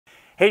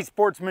Hey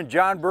sportsman,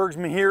 John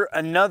Bergsman here.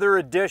 Another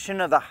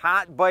edition of the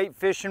Hot Bite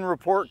Fishing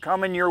Report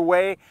coming your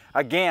way.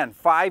 Again,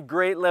 5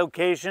 great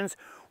locations.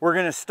 We're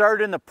going to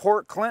start in the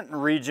Port Clinton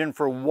region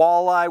for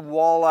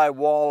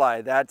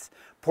walleye. That's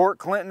Port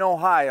Clinton,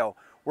 Ohio.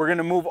 We're going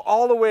to move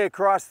all the way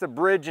across the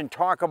bridge and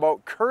talk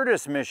about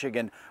Curtis,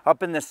 Michigan,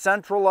 up in the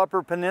central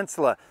upper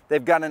peninsula.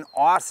 They've got an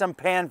awesome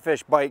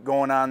panfish bite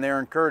going on there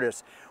in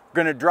Curtis.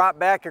 We're going to drop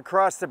back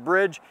across the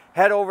bridge,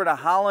 head over to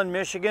Holland,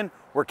 Michigan,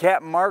 where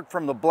Captain Mark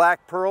from the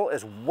Black Pearl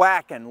is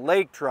whacking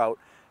lake trout,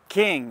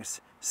 kings,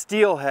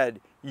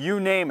 steelhead, you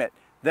name it.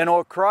 Then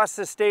across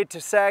the state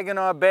to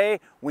Saginaw Bay.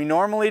 We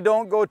normally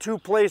don't go 2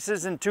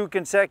 places in 2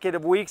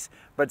 consecutive weeks,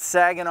 but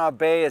Saginaw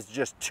Bay is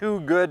just too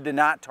good to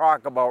not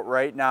talk about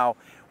right now.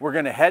 We're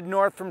going to head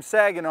north from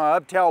Saginaw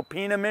up to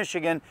Alpena,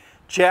 Michigan,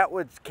 chat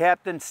with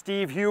Captain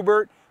Steve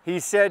Hubert. He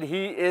said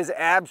he is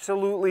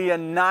absolutely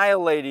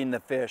annihilating the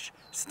fish.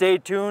 Stay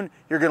tuned.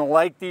 You're going to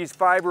like these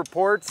 5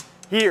 reports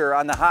here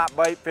on the Hot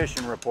Bite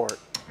Fishing Report.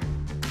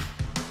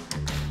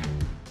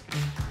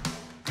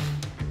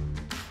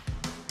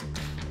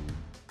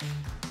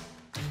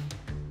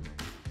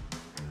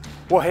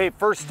 Well, hey,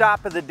 first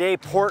stop of the day,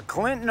 Port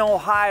Clinton,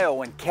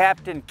 Ohio, and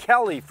Captain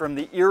Kelly from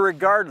the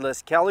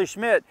Eriegardless, Kelly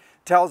Schmidt,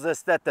 tells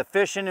us that the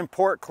fishing in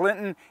Port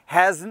Clinton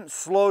hasn't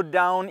slowed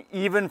down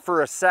even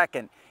for a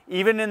second.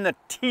 Even in the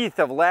teeth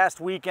of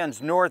last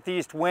weekend's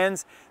northeast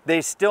winds,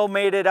 they still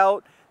made it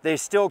out. They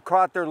still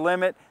caught their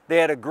limit. They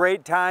had a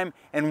great time.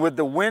 And with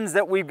the winds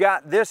that we've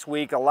got this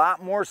week, a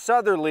lot more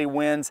southerly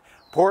winds,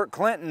 Port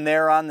Clinton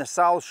there on the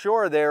south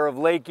shore there of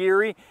Lake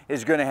Erie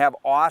is going to have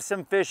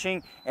awesome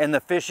fishing, and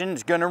the fishing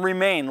is going to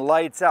remain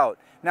lights out.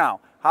 Now,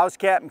 how's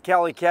Captain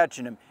Kelly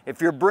catching them?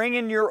 If you're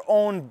bringing your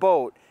own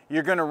boat,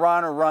 you're going to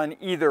want to run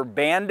either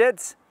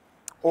bandits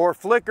or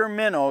flicker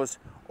minnows,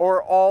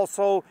 or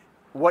also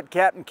what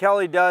Captain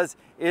Kelly does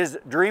is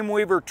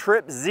Dreamweaver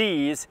Trip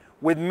Z's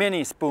with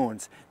mini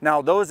spoons.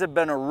 Now those have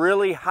been a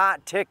really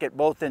hot ticket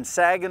both in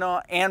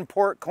Saginaw and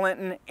Port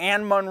Clinton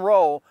and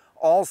Monroe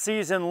all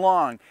season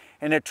long.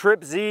 And a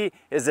Trip Z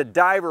is a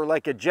diver,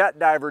 like a jet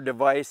diver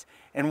device,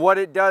 and what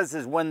it does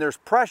is when there's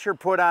pressure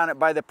put on it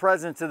by the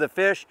presence of the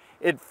fish,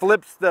 it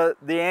flips the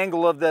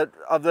angle of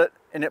the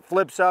and it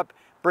flips up,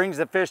 brings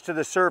the fish to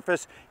the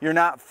surface. You're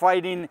not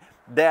fighting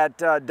that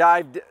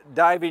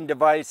diving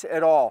device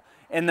at all.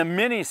 And the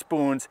mini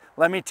spoons,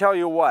 let me tell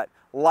you what,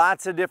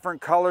 lots of different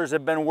colors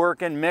have been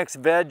working,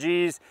 mixed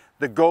veggies,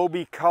 the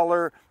goby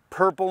color,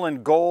 purple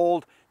and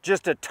gold,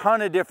 just a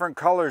ton of different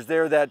colors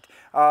there that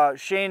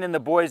Shane and the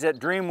boys at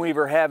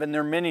Dreamweaver have in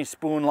their mini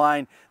spoon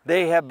line.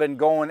 They have been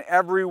going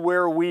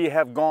everywhere we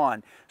have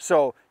gone.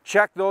 So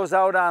check those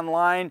out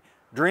online.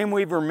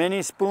 Dreamweaver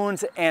mini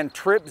spoons and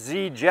Trip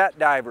Z jet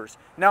divers.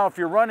 Now if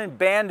you're running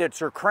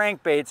bandits or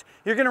crankbaits,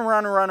 you're going to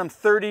run them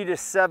 30 to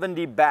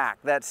 70 back.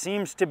 That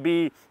seems to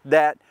be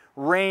that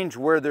range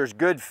where there's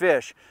good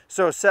fish.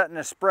 So setting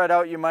a spread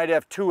out, you might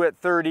have 2 at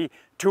 30,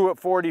 2 at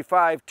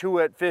 45, 2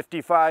 at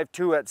 55,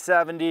 2 at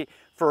 70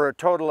 for a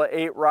total of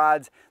 8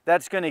 rods.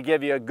 That's going to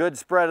give you a good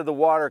spread of the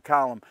water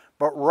column.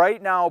 But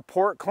right now,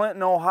 Port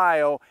Clinton,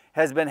 Ohio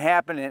has been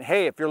happening.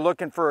 Hey, if you're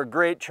looking for a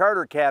great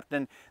charter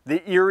captain, the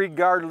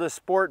Eriegardless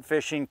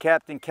Sportfishing,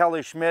 Captain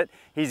Kelly Schmidt,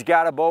 he's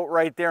got a boat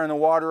right there in the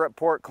water at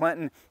Port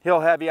Clinton.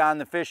 He'll have you on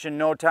the fish in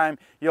no time.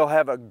 You'll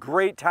have a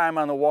great time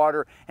on the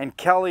water. And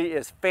Kelly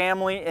is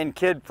family and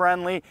kid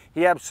friendly.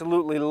 He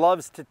absolutely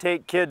loves to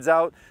take kids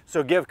out.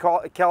 So give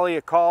Kelly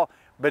a call.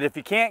 But if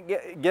you can't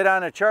get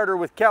on a charter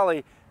with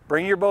Kelly,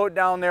 bring your boat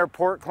down there.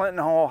 Port Clinton,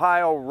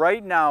 Ohio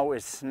right now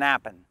is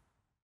snapping.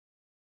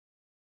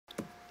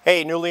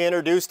 Hey, newly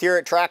introduced here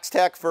at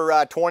Traxstech for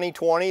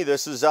 2020.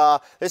 This is a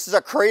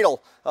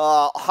cradle,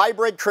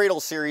 hybrid cradle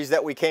series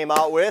that we came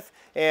out with.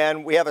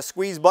 And we have a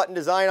squeeze button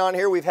design on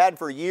here we've had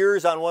for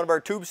years on one of our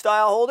tube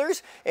style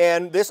holders.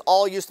 And this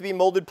all used to be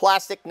molded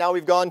plastic. Now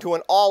we've gone to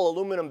an all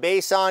aluminum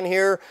base on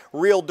here,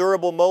 real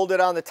durable molded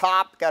on the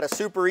top. Got a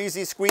super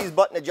easy squeeze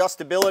button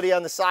adjustability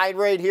on the side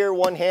right here,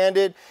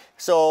 one-handed.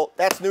 So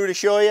that's new to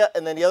show you.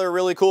 And then the other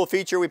really cool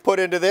feature we put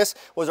into this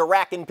was a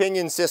rack and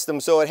pinion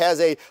system. So it has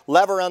a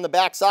lever on the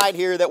back side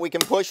here that we can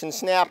push and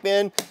snap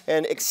in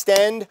and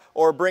extend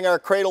or bring our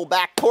cradle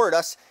back toward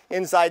us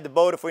inside the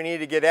boat if we need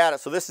to get at it.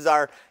 So this is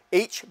our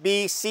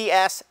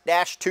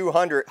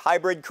HBCS-200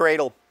 hybrid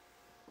cradle.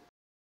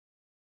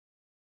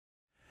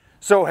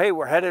 So hey,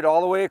 we're headed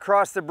all the way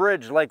across the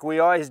bridge like we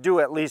always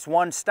do, at least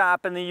one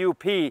stop in the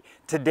UP.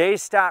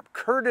 Today's stop,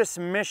 Curtis,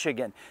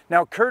 Michigan.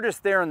 Now Curtis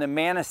there in the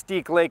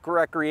Manistique Lake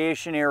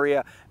Recreation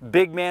Area,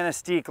 Big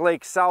Manistique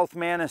Lake, South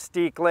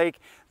Manistique Lake,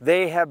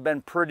 they have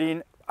been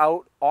putting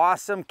out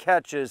awesome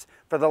catches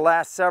for the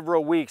last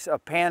several weeks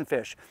of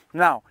panfish.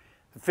 Now,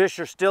 the fish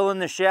are still in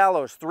the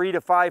shallows, 3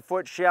 to 5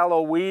 foot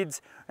shallow weeds,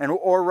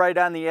 or right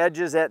on the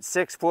edges at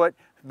 6 foot,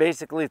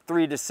 basically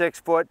 3 to 6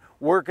 foot,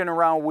 working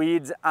around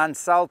weeds. On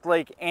South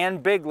Lake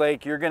and Big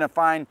Lake, you're going to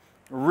find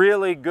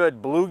really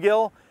good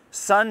bluegill,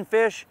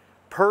 sunfish,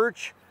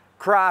 perch,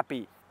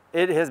 crappie.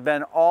 It has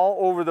been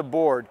all over the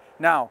board.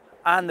 Now,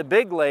 on the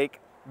Big Lake,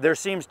 there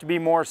seems to be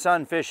more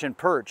sunfish and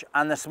perch.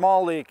 On the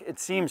small lake, it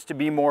seems to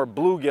be more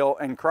bluegill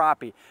and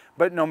crappie.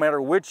 But no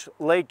matter which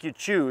lake you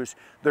choose,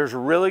 there's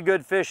really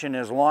good fishing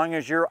as long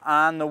as you're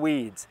on the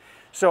weeds.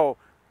 So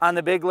on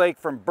the big lake,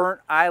 from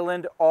Burnt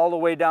Island all the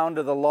way down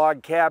to the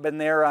log cabin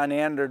there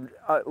on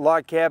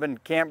log cabin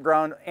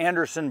campground,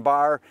 Anderson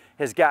Bar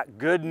has got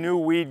good new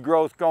weed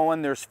growth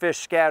going. There's fish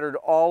scattered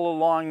all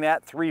along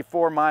that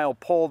 3-4 mile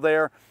pull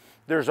there.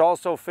 There's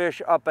also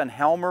fish up in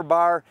Helmer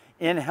Bar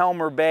in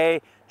Helmer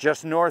Bay,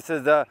 just north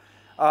of the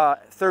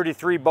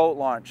 33 boat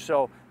launch.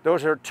 So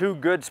those are two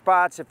good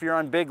spots if you're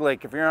on Big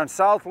Lake. If you're on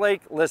South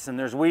Lake, listen,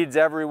 there's weeds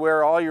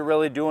everywhere. All you're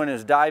really doing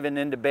is diving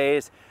into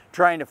bays,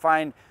 trying to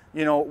find,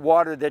 you know,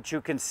 water that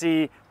you can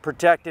see,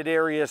 protected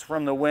areas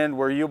from the wind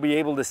where you'll be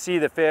able to see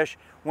the fish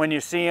when you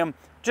see them.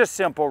 Just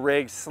simple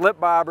rigs, slip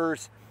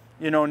bobbers,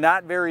 you know,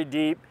 not very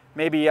deep,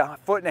 maybe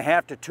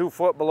 1.5 to 2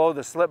 foot below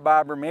the slip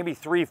bobber, maybe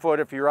 3 foot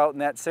if you're out in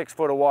that 6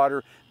 foot of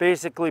water.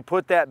 Basically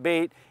put that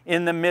bait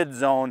in the mid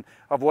zone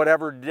of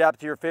whatever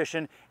depth you're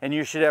fishing, and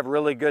you should have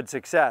really good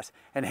success.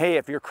 And hey,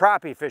 if you're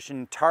crappie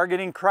fishing,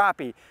 targeting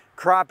crappie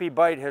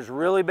bite has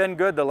really been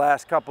good the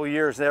last couple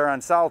years there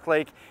on South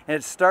Lake, and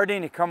it's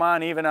starting to come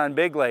on even on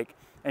Big Lake.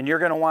 And you're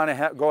going to want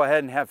to go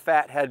ahead and have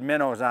fathead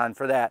minnows on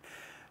for that.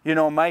 You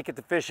know, Mike at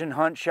the Fish and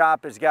Hunt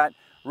Shop has got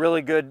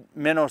really good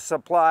minnow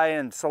supply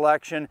and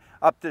selection.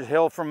 Up the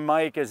hill from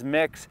Mike is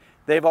Mix.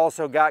 They've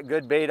also got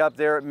good bait up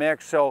there at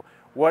Mix. So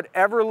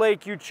whatever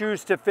lake you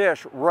choose to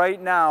fish right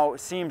now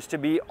seems to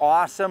be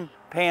awesome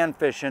pan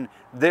fishing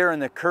there in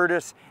the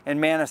Curtis and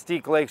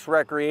Manistique Lakes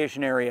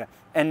recreation area.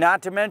 And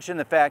not to mention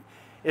the fact,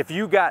 if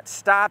you got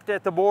stopped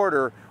at the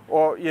border,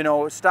 or you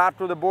know, stopped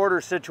with a border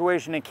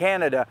situation in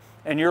Canada,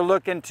 and you're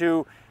looking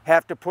to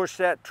have to push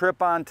that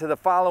trip on to the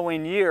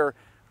following year,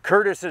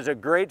 Curtis is a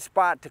great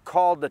spot to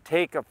call to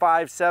take a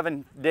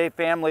 5-7 day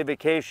family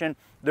vacation.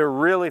 They're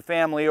really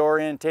family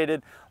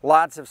orientated.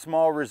 Lots of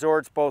small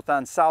resorts both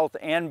on South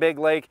and Big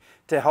Lake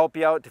to help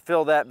you out to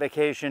fill that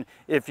vacation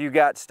if you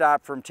got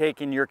stopped from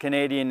taking your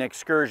Canadian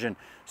excursion.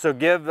 So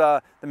give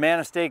the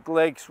Manistique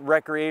Lakes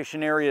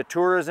Recreation Area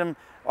Tourism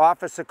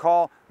Office a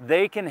call.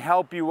 They can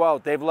help you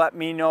out. They've let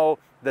me know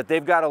that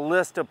they've got a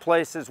list of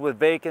places with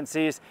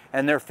vacancies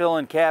and they're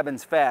filling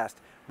cabins fast.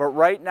 But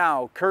right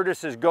now,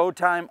 Curtis is go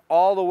time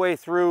all the way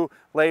through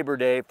Labor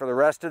Day for the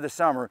rest of the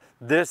summer.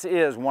 This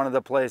is one of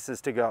the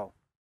places to go.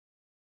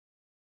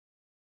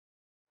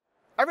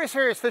 Every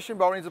serious fishing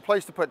boat needs a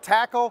place to put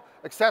tackle,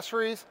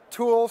 accessories,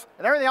 tools,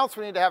 and everything else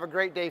we need to have a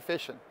great day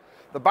fishing.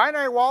 The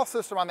binary wall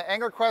system on the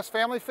Qwest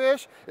family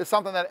fish is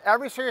something that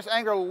every serious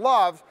angler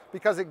loves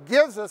because it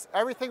gives us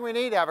everything we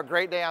need to have a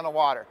great day on the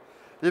water.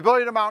 The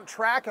ability to mount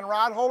track and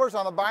rod holders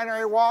on the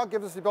binary wall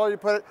gives us the ability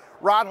to put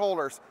rod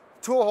holders,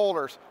 tool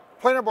holders,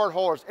 planer board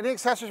holders, any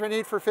accessories we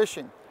need for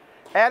fishing.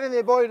 Adding the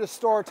ability to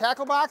store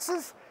tackle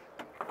boxes,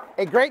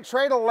 a great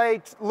tray to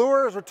lay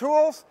lures or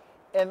tools,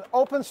 and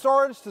open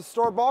storage to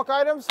store bulk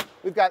items.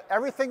 We've got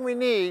everything we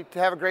need to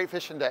have a great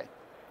fishing day.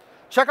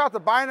 Check out the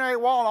binary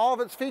wall and all of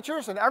its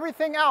features and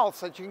everything else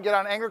that you can get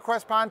on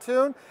Qwest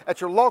Pontoon at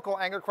your local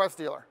Qwest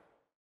dealer.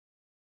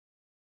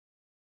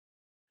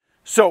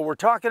 So we're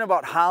talking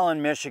about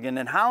Holland, Michigan,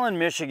 and Holland,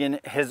 Michigan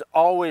has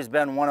always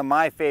been one of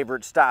my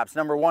favorite stops.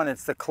 Number one,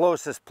 it's the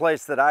closest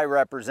place that I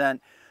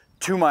represent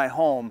to my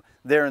home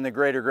there in the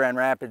greater Grand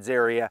Rapids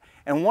area.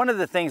 And one of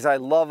the things I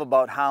love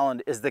about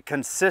Holland is the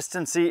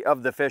consistency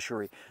of the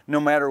fishery. No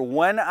matter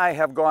when I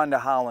have gone to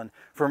Holland,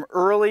 from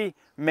early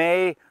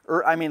May,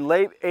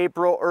 late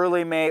April,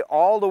 early May,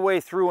 all the way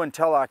through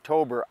until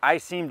October, I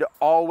seem to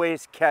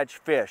always catch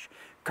fish.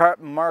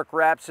 Mark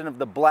Rapson of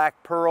the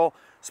Black Pearl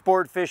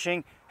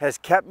Sportfishing has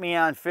kept me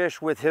on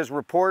fish with his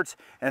reports,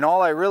 and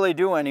all I really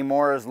do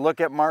anymore is look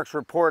at Mark's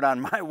report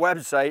on my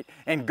website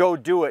and go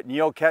do it and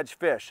you'll catch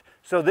fish.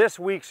 So this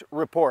week's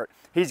report,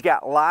 he's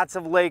got lots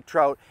of lake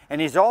trout and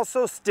he's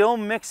also still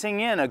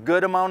mixing in a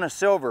good amount of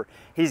silver.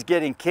 He's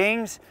getting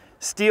kings,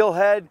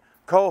 steelhead,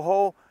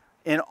 coho,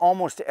 in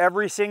almost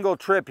every single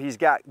trip. He's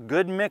got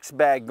good mixed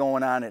bag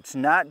going on. It's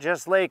not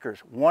just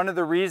Lakers. One of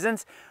the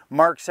reasons,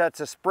 Mark sets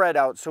a spread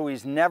out so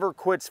he's never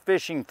quits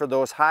fishing for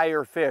those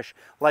higher fish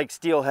like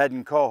steelhead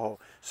and coho.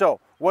 So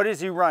what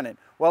is he running?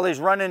 Well, he's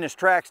running his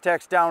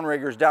Traxstech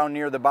downriggers down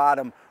near the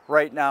bottom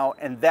right now,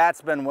 and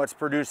that's been what's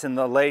producing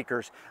the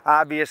Lakers.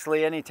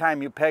 Obviously,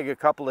 anytime you peg a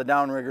couple of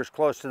downriggers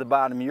close to the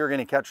bottom, you're going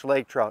to catch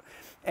lake trout.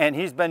 And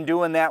he's been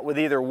doing that with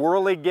either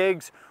whirly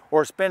gigs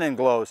or spinning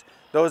glows.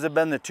 Those have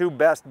been the two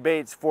best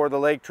baits for the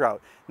lake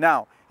trout.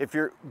 Now, if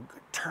you're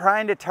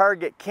trying to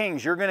target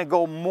kings, you're going to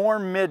go more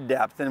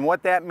mid-depth, and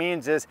what that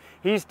means is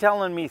he's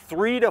telling me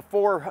 300 to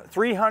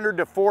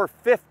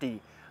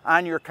 450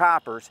 on your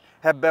coppers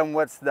have been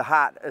what's the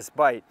hottest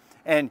bite.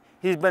 And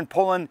he's been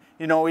pulling,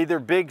 you know, either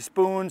big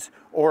spoons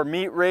or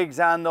meat rigs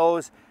on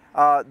those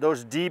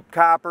deep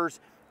coppers.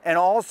 And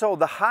also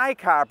the high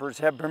coppers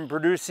have been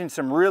producing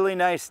some really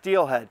nice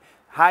steelhead.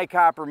 High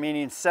copper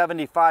meaning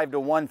 75 to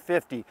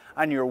 150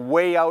 on your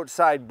way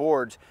outside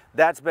boards.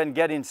 That's been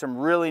getting some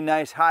really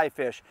nice high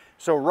fish.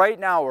 So right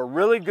now a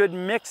really good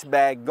mix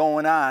bag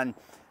going on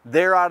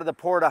They're out of the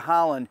Port of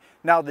Holland.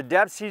 Now the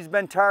depths he's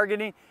been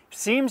targeting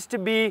seems to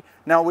be,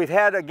 now we've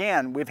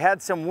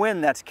had some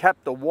wind that's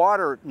kept the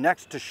water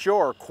next to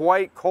shore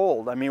quite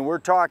cold. I mean, we're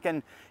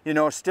talking, you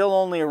know, still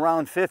only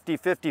around 50,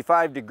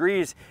 55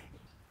 degrees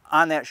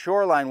on that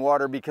shoreline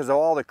water because of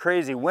all the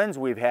crazy winds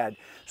we've had.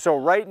 So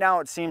right now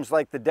it seems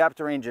like the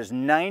depth range is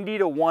 90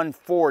 to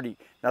 140.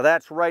 Now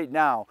that's right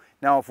now.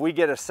 Now if we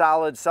get a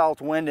solid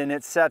south wind and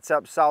it sets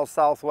up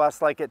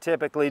south-southwest like it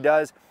typically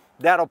does,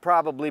 that'll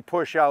probably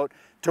push out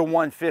to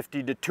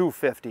 150 to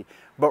 250.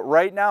 But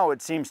right now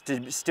it seems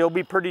to still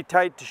be pretty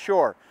tight to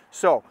shore.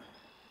 So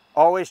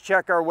always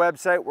check our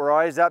website, we're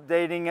always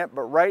updating it,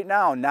 but right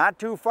now, not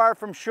too far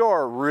from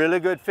shore, really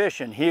good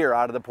fishing here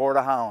out of the Port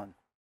of Holland.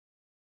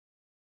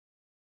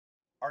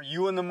 Are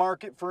you in the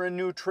market for a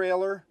new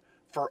trailer?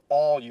 For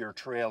all your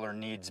trailer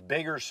needs,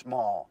 big or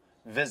small,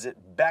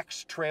 visit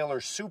Beck's Trailer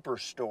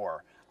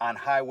Superstore on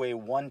Highway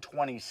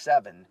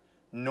 127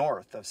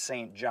 north of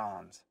St.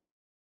 John's.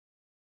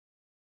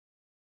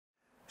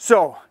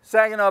 So,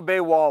 Saginaw Bay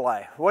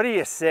walleye, what do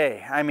you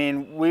say? I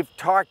mean, we've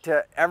talked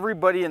to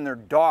everybody and their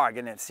dog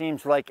and it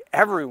seems like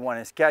everyone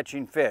is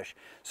catching fish.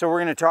 So we're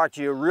gonna talk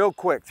to you real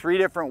quick, 3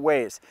 different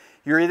ways.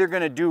 You're either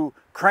gonna do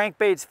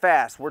crankbaits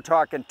fast, we're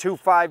talking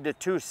 2.5 to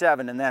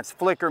 2.7, and that's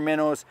flicker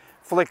minnows,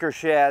 flicker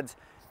shads,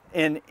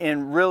 in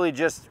really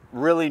just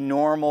really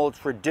normal,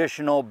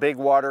 traditional big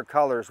water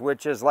colors,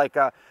 which is like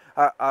a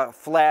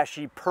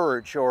flashy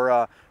perch or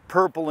a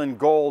purple and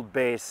gold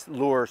base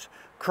lures.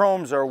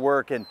 Chromes are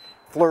working.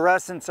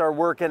 Fluorescents are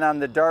working on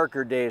the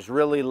darker days,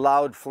 really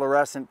loud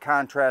fluorescent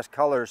contrast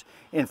colors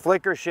in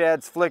flicker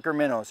shads, flicker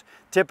minnows.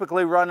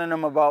 Typically running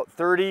them about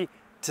 30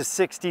 to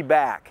 60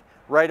 back,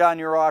 right on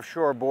your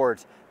offshore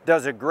boards.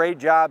 Does a great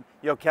job.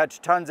 You'll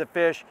catch tons of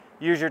fish.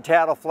 Use your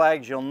tattle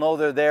flags, you'll know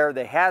they're there.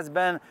 There has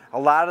been a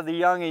lot of the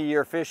young of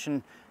year fish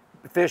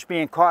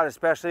being caught,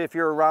 especially if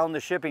you're around the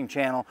shipping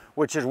channel,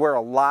 which is where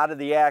a lot of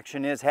the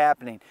action is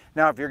happening.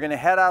 Now, if you're gonna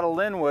head out of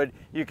Linwood,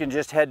 you can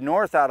just head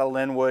north out of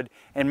Linwood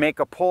and make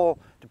a pull,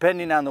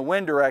 depending on the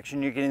wind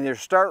direction. You can either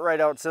start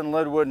right outside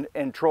Linwood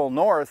and troll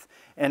north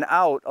and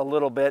out a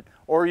little bit,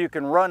 or you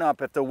can run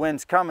up if the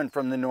wind's coming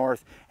from the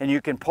north and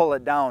you can pull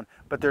it down.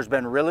 But there's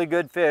been really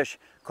good fish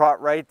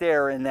caught right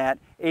there in that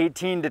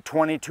 18 to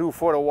 22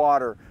 foot of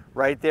water,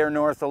 right there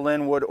north of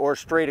Linwood or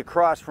straight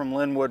across from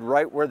Linwood,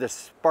 right where the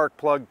spark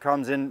plug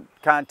comes in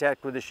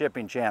contact with the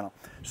shipping channel.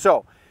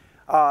 So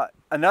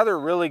another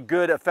really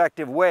good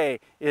effective way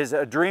is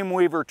a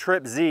Dreamweaver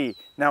Trip Z.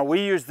 Now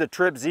we used the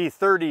Trip Z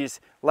 30s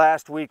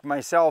last week,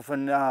 myself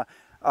and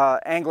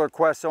Angler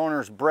Quest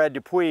owners Brad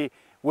Dupuis,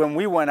 when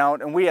we went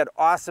out, and we had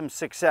awesome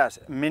success.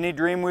 Mini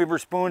Dreamweaver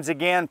spoons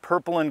again,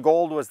 purple and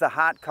gold was the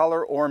hot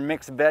color, or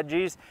mixed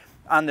veggies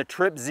on the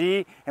Trip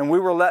Z, and we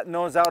were letting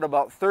those out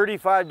about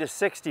 35 to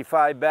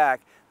 65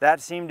 back.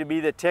 That seemed to be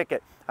the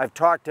ticket. I've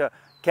talked to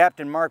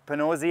Captain Mark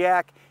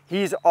Panosiak.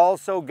 He's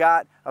also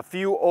got a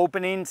few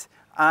openings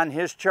on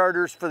his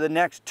charters for the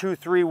next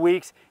 2-3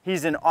 weeks.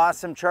 He's an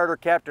awesome charter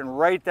captain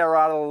right there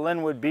out of the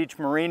Linwood Beach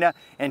Marina,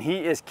 and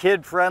he is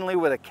kid friendly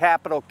with a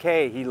capital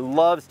K. He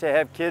loves to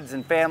have kids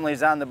and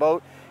families on the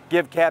boat.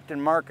 Give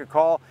Captain Mark a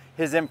call.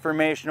 His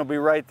information will be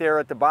right there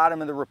at the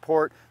bottom of the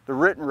report, the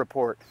written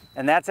report.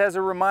 And that's as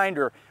a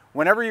reminder,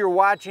 whenever you're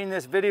watching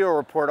this video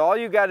report, all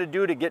you got to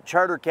do to get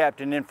charter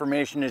captain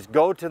information is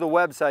go to the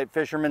website,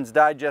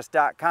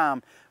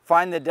 fishermansdigest.com,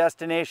 find the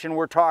destination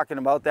we're talking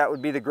about, that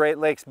would be the Great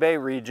Lakes Bay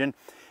region,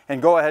 and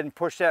go ahead and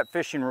push that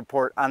fishing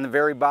report. On the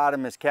very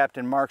bottom is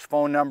Captain Mark's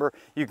phone number.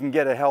 You can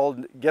get a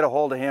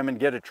hold of him and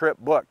get a trip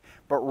booked.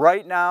 But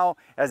right now,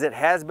 as it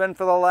has been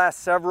for the last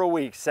several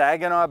weeks,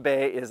 Saginaw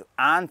Bay is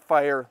on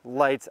fire,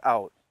 lights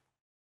out.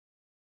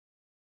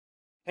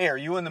 Hey, are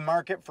you in the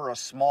market for a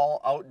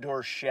small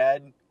outdoor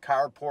shed,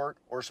 carport,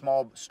 or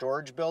small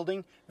storage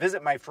building?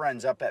 Visit my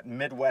friends up at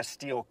Midwest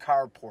Steel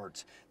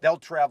Carports. They'll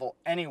travel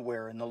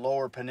anywhere in the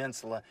Lower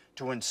Peninsula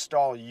to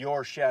install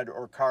your shed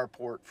or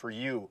carport for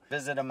you.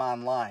 Visit them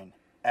online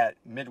at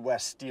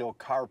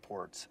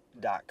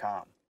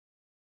MidwestSteelCarports.com.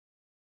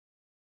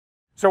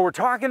 So we're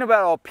talking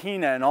about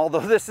Alpena, and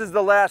although this is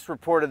the last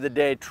report of the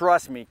day,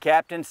 trust me,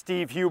 Captain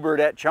Steve Hubert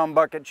at CHUM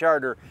BUCKET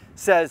Charter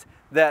says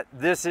that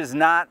this is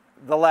not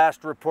the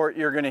last report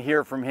you're going to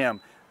hear from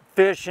him.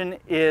 Fishing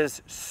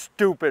is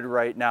stupid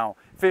right now.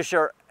 Fish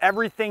are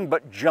everything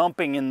but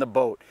jumping in the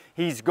boat.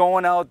 He's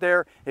going out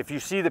there. If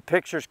you see the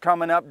pictures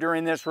coming up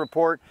during this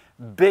report,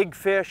 big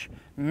fish,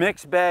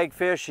 mixed bag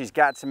fish. He's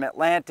got some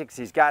Atlantics,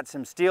 he's got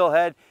some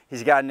steelhead,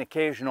 he's got an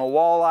occasional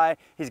walleye.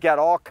 He's got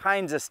all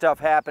kinds of stuff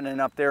happening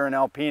up there in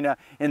Alpena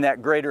in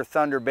that greater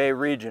Thunder Bay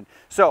region.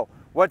 So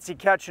what's he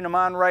catching them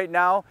on right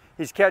now?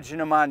 He's catching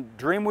them on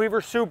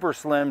Dreamweaver Super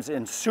Slims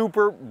in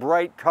super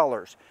bright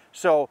colors.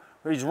 So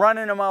he's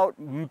running them out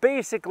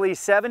basically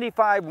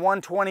 75,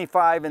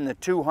 125, and the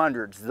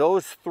 200s.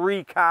 Those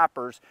 3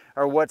 coppers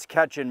are what's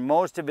catching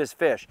most of his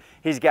fish.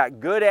 He's got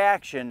good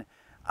action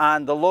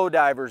on the low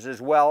divers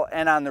as well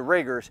and on the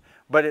riggers,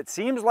 but it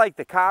seems like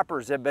the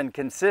coppers have been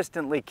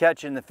consistently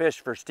catching the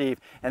fish for Steve,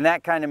 and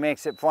that kind of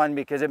makes it fun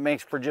because it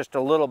makes for just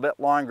a little bit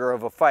longer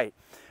of a fight.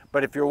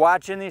 But if you're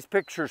watching these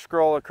pictures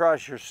scroll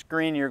across your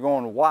screen, you're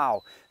going,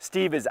 wow,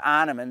 Steve is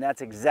on them, and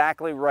that's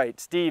exactly right.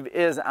 Steve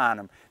is on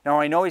them. Now,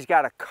 I know he's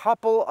got a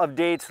couple of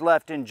dates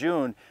left in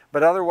June,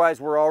 but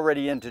otherwise we're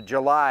already into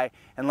July.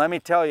 And let me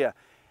tell you,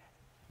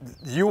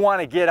 you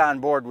want to get on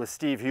board with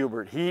Steve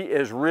Hubert. He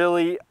is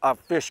really a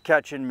fish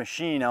catching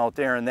machine out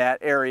there in that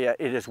area.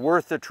 It is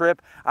worth the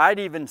trip. I'd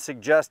even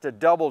suggest a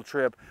double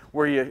trip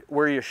where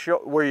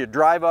you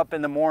drive up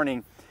in the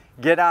morning,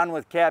 get on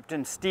with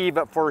Captain Steve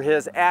for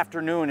his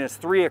afternoon, his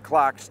 3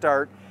 o'clock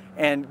start,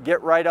 and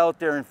get right out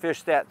there and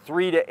fish that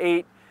 3 to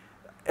 8,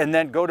 and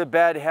then go to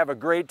bed, have a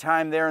great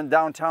time there in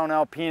downtown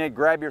Alpena,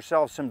 grab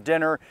yourself some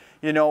dinner,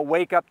 you know,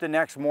 wake up the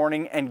next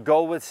morning and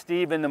go with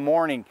Steve in the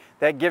morning.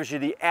 That gives you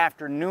the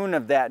afternoon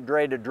of that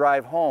day to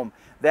drive home.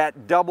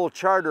 That double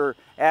charter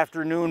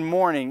afternoon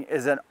morning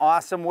is an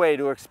awesome way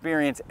to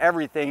experience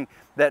everything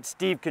that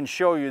Steve can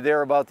show you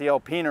there about the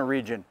Alpena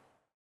region.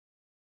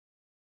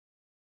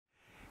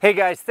 Hey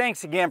guys,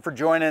 thanks again for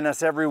joining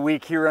us every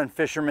week here on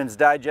Fisherman's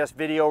Digest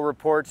Video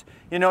Reports.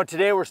 You know,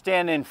 today we're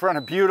standing in front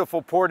of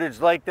beautiful Portage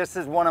Lake. This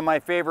is one of my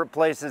favorite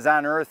places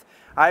on earth.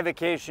 I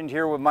vacationed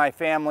here with my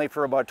family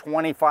for about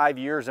 25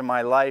 years of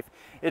my life.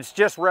 It's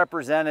just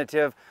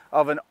representative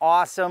of an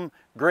awesome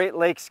Great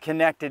Lakes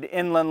connected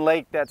inland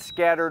lake that's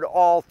scattered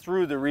all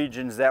through the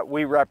regions that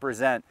we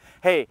represent.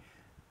 Hey,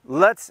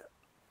 let's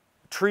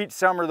treat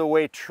summer the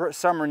way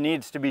summer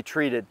needs to be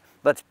treated.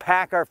 Let's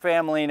pack our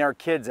family and our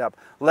kids up.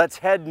 Let's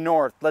head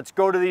north. Let's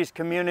go to these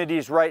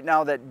communities right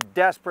now that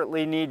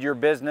desperately need your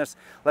business.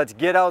 Let's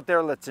get out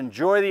there. Let's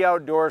enjoy the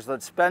outdoors.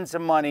 Let's spend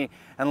some money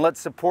and let's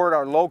support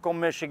our local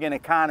Michigan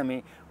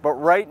economy. But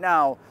right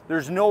now,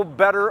 there's no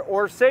better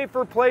or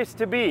safer place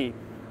to be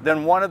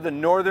than one of the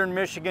northern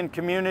Michigan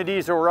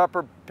communities or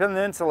upper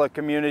peninsula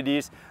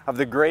communities of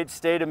the great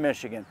state of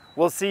Michigan.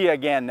 We'll see you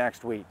again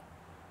next week.